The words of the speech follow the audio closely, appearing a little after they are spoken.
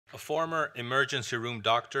former emergency room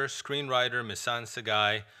doctor, screenwriter Misan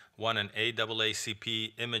Sagai won an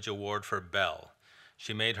AAACP Image Award for Belle.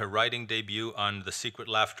 She made her writing debut on The Secret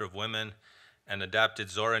Laughter of Women and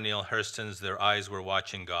adapted Zora Neale Hurston's Their Eyes Were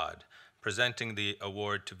Watching God. Presenting the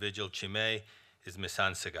award to Vigil, Chime is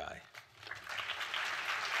Misan Sagai.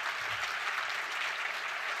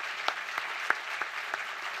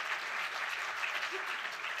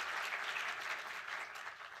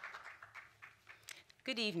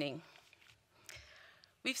 Good evening.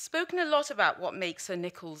 We've spoken a lot about what makes a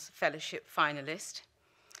Nicholl Fellowship finalist.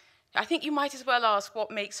 I think you might as well ask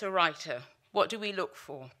what makes a writer. What do we look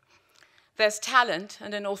for? There's talent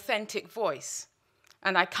and an authentic voice,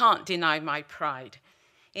 and I can't deny my pride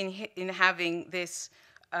in having this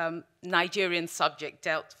Nigerian subject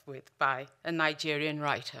dealt with by a Nigerian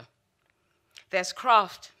writer. There's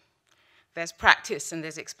craft, there's practice, and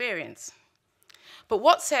there's experience. But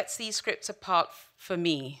what sets these scripts apart for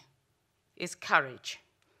me is courage,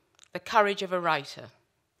 the courage of a writer.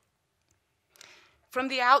 From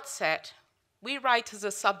the outset, we writers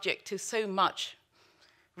are subject to so much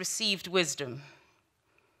received wisdom,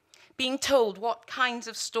 being told what kinds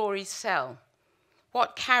of stories sell,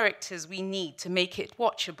 what characters we need to make it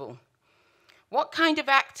watchable, what kind of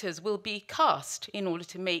actors will be cast in order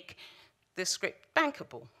to make the script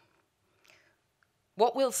bankable,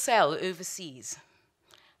 what will sell overseas.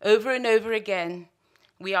 Over and over again,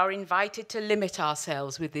 we are invited to limit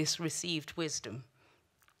ourselves with this received wisdom.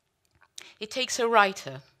 It takes a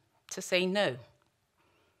writer to say no,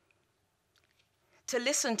 to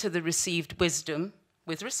listen to the received wisdom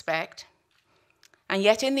with respect, and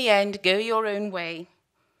yet in the end, go your own way,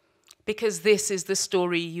 because this is the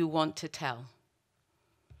story you want to tell.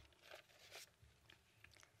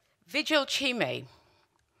 Vigil Chime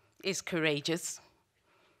is courageous,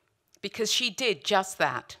 because she did just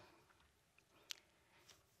that.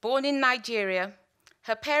 Born in Nigeria,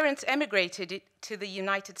 her parents emigrated to the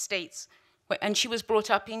United States, and she was brought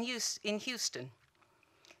up in Houston.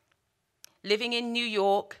 Living in New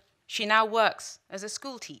York, she now works as a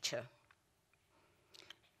school teacher.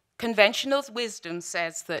 Conventional wisdom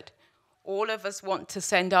says that all of us want to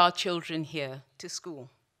send our children here to school.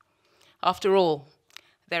 After all,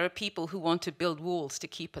 there are people who want to build walls to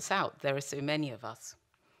keep us out. There are so many of us.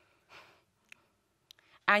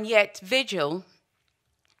 And yet Vigil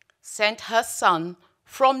sent her son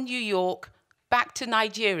from New York back to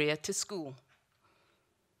Nigeria to school.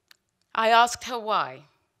 I asked her why.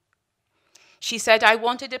 She said, I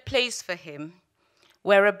wanted a place for him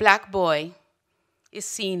where a black boy is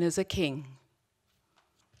seen as a king.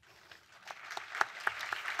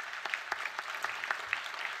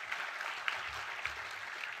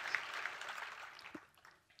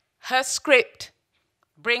 Her script,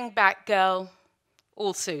 Bring Back Girl,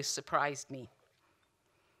 also surprised me.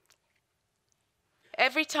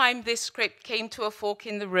 Every time this script came to a fork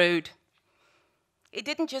in the road, it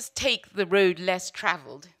didn't just take the road less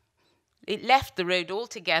traveled. It left the road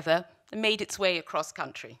altogether and made its way across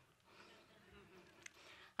country.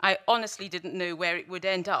 I honestly didn't know where it would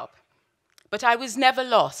end up, but I was never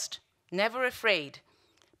lost, never afraid,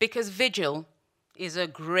 because Vigil is a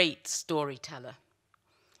great storyteller.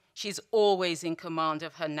 She's always in command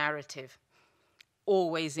of her narrative,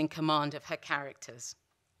 always in command of her characters.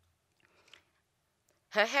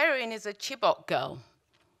 Her heroine is a Chibok girl,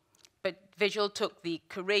 but Vigil took the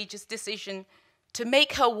courageous decision to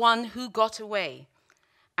make her one who got away.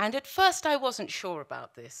 And at first I wasn't sure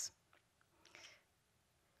about this.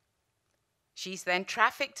 She's then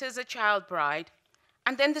trafficked as a child bride,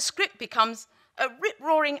 and then the script becomes a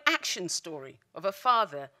rip-roaring action story of a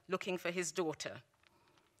father looking for his daughter.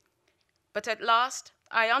 But at last,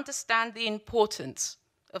 I understand the importance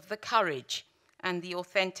of the courage and the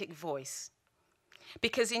authentic voice.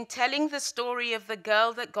 Because in telling the story of the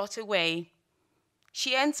girl that got away,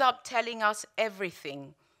 she ends up telling us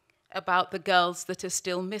everything about the girls that are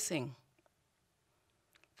still missing.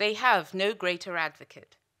 They have no greater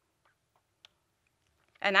advocate.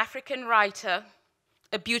 An African writer,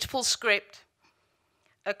 a beautiful script,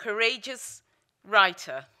 a courageous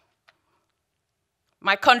writer,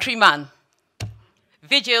 my countryman,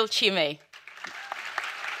 Vigil Chime.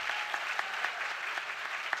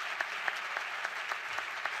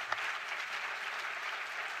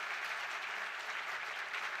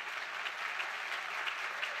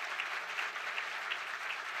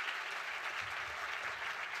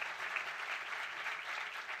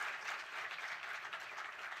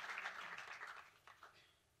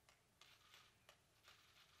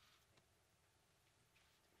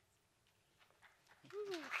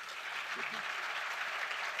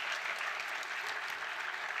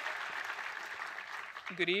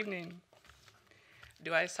 Good evening.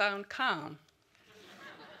 Do I sound calm?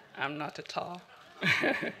 I'm not at all.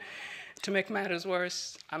 To make matters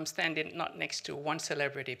worse, I'm standing not next to one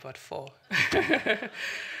celebrity, but four.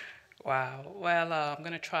 Wow. Well, I'm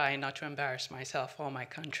going to try not to embarrass myself or my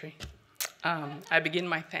country. I begin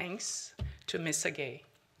my thanks to Miss Sagay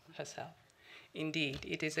herself. Indeed,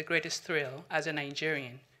 it is the greatest thrill as a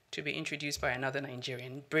Nigerian to be introduced by another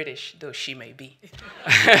Nigerian, British though she may be.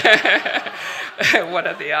 What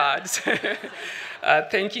are the odds?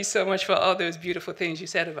 Thank you so much for all those beautiful things you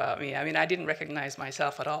said about me. I mean, I didn't recognize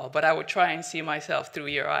myself at all, but I would try and see myself through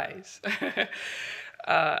your eyes.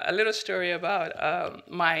 A little story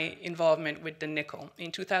about my involvement with the Nicholl.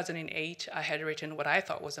 In 2008, I had written what I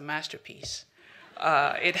thought was a masterpiece.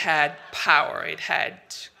 It had power, it had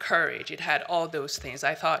courage, it had all those things.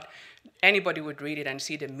 I thought anybody would read it and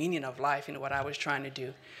see the meaning of life in what I was trying to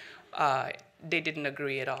do. They didn't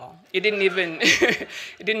agree at all. It didn't even, it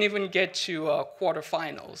didn't even get to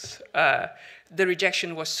quarterfinals. The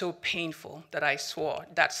rejection was so painful that I swore,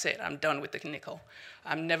 that's it, I'm done with the Nicholl.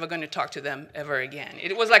 I'm never going to talk to them ever again.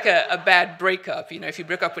 It was like a bad breakup. You know, if you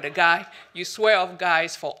break up with a guy, you swear off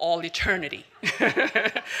guys for all eternity.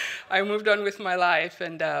 I moved on with my life,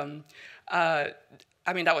 and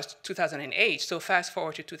I mean, that was 2008. So fast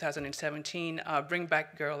forward to 2017, Bring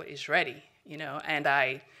Back Girl is ready, you know, and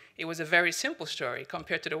it was a very simple story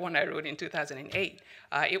compared to the one I wrote in 2008.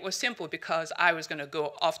 It was simple because I was going to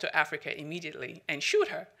go off to Africa immediately and shoot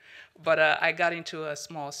her. But I got into a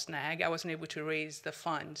small snag. I wasn't able to raise the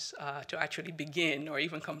funds to actually begin or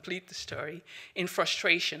even complete the story. In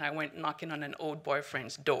frustration, I went knocking on an old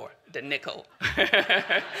boyfriend's door, the Nicholl.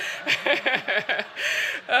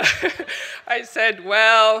 I said,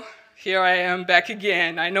 well, here I am back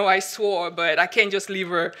again. I know I swore, but I can't just leave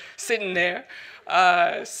her sitting there.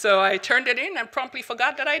 So I turned it in and promptly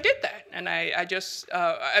forgot that I did that. And I just,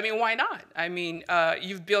 I mean, why not? I mean,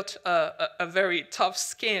 you've built a very tough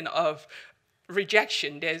skin of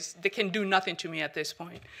rejection. They can do nothing to me at this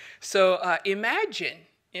point. So imagine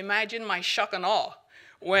my shock and awe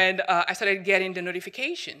when I started getting the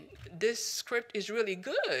notification. This script is really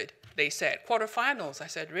good, they said. Quarterfinals. I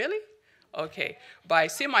said, really? Okay. By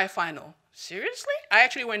semifinal. Seriously? I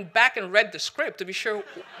actually went back and read the script to be sure,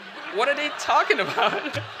 what are they talking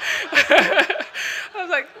about? I was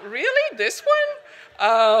like, really, this one?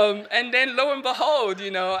 And then lo and behold,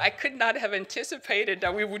 you know, I could not have anticipated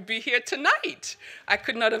that we would be here tonight. I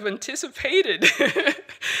could not have anticipated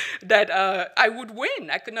that I would win.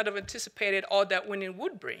 I could not have anticipated all that winning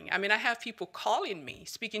would bring. I mean, I have people calling me,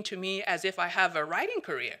 speaking to me as if I have a writing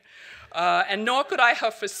career. And nor could I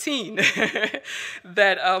have foreseen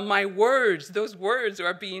that my words, those words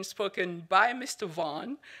are being spoken by Mr.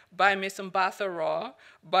 Vaughn, by Miss Mbatha Raw,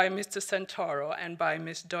 by Mr. Santoro, and by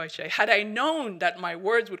Miss Deutsche. Had I known that my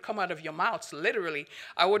words would come out of your mouths, literally,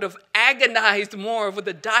 I would have agonized more over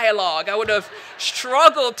the dialogue. I would have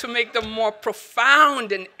struggled to make them more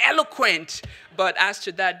profound and eloquent. But as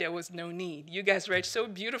to that, there was no need. You guys read so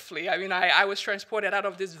beautifully. I mean, I was transported out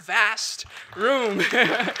of this vast room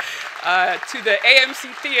to the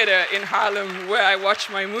AMC Theater in Harlem where I watch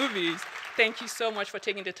my movies. Thank you so much for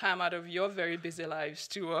taking the time out of your very busy lives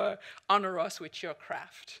to honor us with your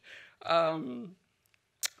craft.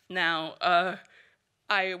 Now,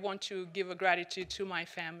 I want to give a gratitude to my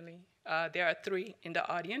family. There are 3 in the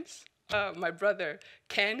audience. My brother,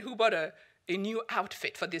 Ken, who bought a new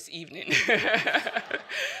outfit for this evening.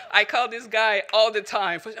 I call this guy all the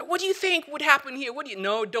time. What do you think would happen here?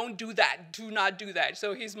 No, don't do that. Do not do that.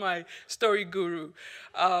 So he's my story guru.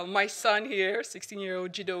 My son here,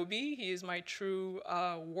 16-year-old Jidobi, he is my true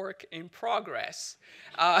work in progress.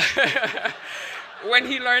 When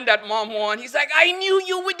he learned that mom won, he's like, I knew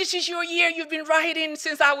you, this is your year. You've been writing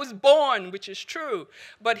since I was born, which is true.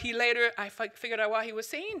 But he later, I figured out why he was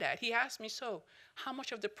saying that. He asked me, so, how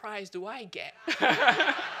much of the prize do I get?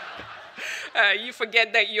 You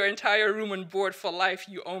forget that your entire room and board for life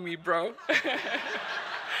you owe me, bro.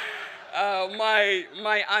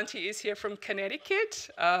 My auntie is here from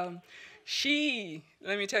Connecticut. Let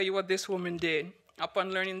me tell you what this woman did.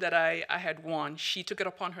 Upon learning that I had won, she took it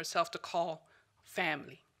upon herself to call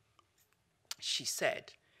family. She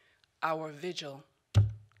said, our Vigil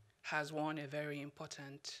has won a very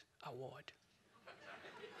important award.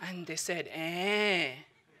 And they said,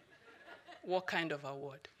 what kind of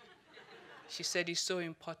award? She said, it's so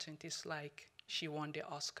important, it's like she won the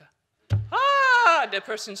Oscar. The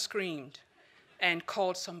person screamed and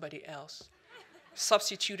called somebody else,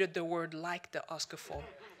 substituted the word like the Oscar for.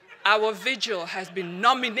 Our Vigil has been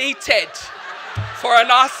nominated for an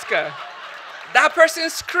Oscar. That person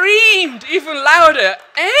screamed even louder,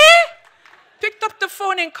 picked up the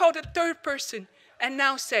phone and called a third person and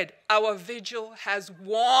now said, our Vigil has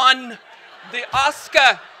won the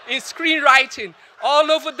Oscar in screenwriting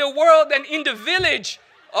all over the world and in the village.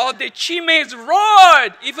 All the Chimes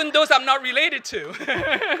roared, even those I'm not related to.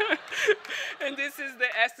 And this is the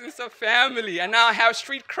essence of family. And now I have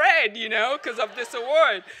street cred, you know, because of this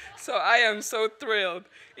award. So I am so thrilled.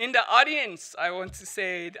 In the audience, I want to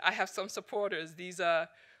say I have some supporters. These are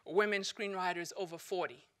women screenwriters over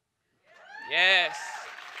 40. Yes,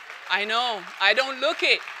 I know. I don't look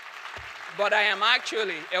it, but I am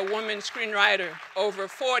actually a woman screenwriter over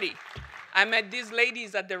 40. I met these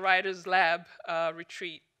ladies at the Writers Lab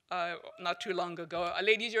retreat not too long ago.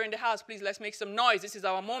 Ladies, you're in the house. Please, let's make some noise. This is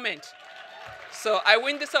our moment. So I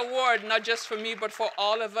win this award, not just for me, but for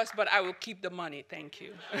all of us, but I will keep the money. Thank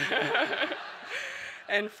you.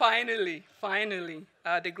 And finally,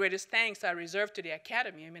 the greatest thanks I reserve to the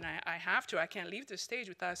Academy. I mean, I have to. I can't leave the stage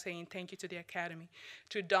without saying thank you to the Academy,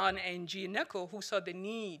 to Don and G. Nicholl, who saw the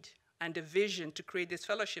need and the vision to create this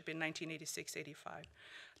fellowship in 1986-85.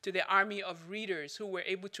 To the army of readers who were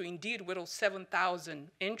able to indeed whittle 7,000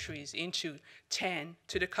 entries into 10,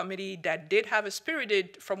 to the committee that did have a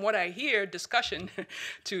spirited, from what I hear, discussion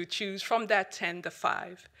to choose from that 10 the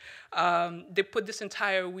 5. They put this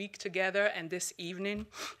entire week together and this evening,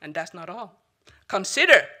 and that's not all.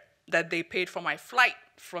 Consider that they paid for my flight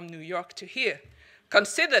from New York to here.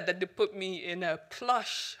 Consider that they put me in a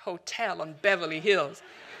plush hotel on Beverly Hills.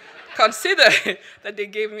 Consider that they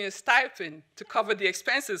gave me a stipend to cover the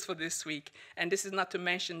expenses for this week, and this is not to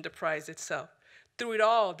mention the prize itself. Through it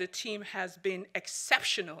all, the team has been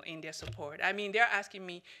exceptional in their support. I mean, they're asking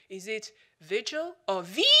me, is it Vigil or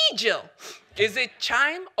Vigil? Is it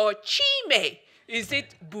Chime or Chime? Is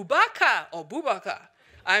it Bubaka or Bubaka?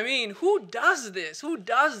 I mean, who does this? Who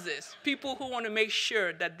does this? People who want to make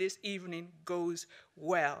sure that this evening goes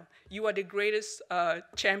well. You are the greatest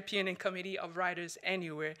champion and committee of writers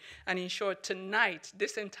anywhere. And in short, tonight,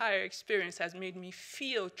 this entire experience has made me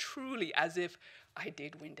feel truly as if I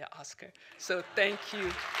did win the Oscar. So thank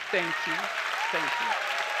you, thank you, thank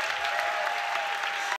you.